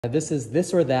This is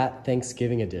This or That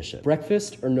Thanksgiving edition.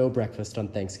 Breakfast or no breakfast on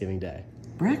Thanksgiving Day?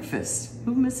 Breakfast?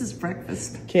 Who misses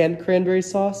breakfast? Canned cranberry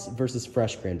sauce versus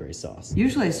fresh cranberry sauce.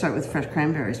 Usually I start with fresh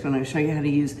cranberries, but I'm going to show you how to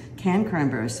use canned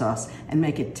cranberry sauce and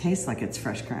make it taste like it's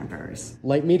fresh cranberries.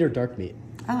 Light meat or dark meat?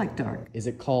 I like dark. Is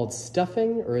it called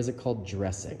stuffing or is it called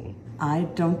dressing? I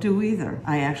don't do either.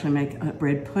 I actually make a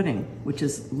bread pudding, which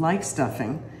is like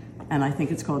stuffing, and I think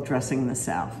it's called dressing in the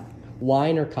South.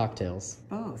 Wine or cocktails?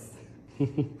 Both.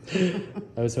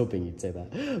 I was hoping you'd say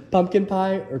that. Pumpkin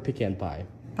pie or pecan pie?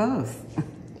 Both.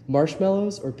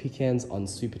 Marshmallows or pecans on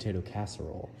sweet potato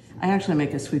casserole? I actually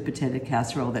make a sweet potato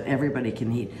casserole that everybody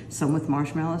can eat, some with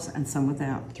marshmallows and some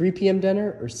without. 3 p.m.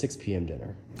 dinner or 6 p.m.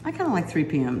 dinner? I kind of like 3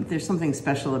 p.m. There's something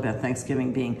special about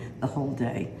Thanksgiving being the whole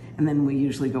day, and then we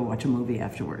usually go watch a movie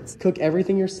afterwards. Cook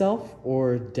everything yourself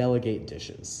or delegate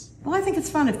dishes? Well, I think it's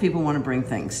fun if people want to bring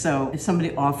things, so if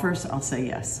somebody offers, I'll say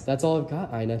yes. That's all I've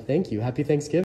got, Ina. Thank you. Happy Thanksgiving.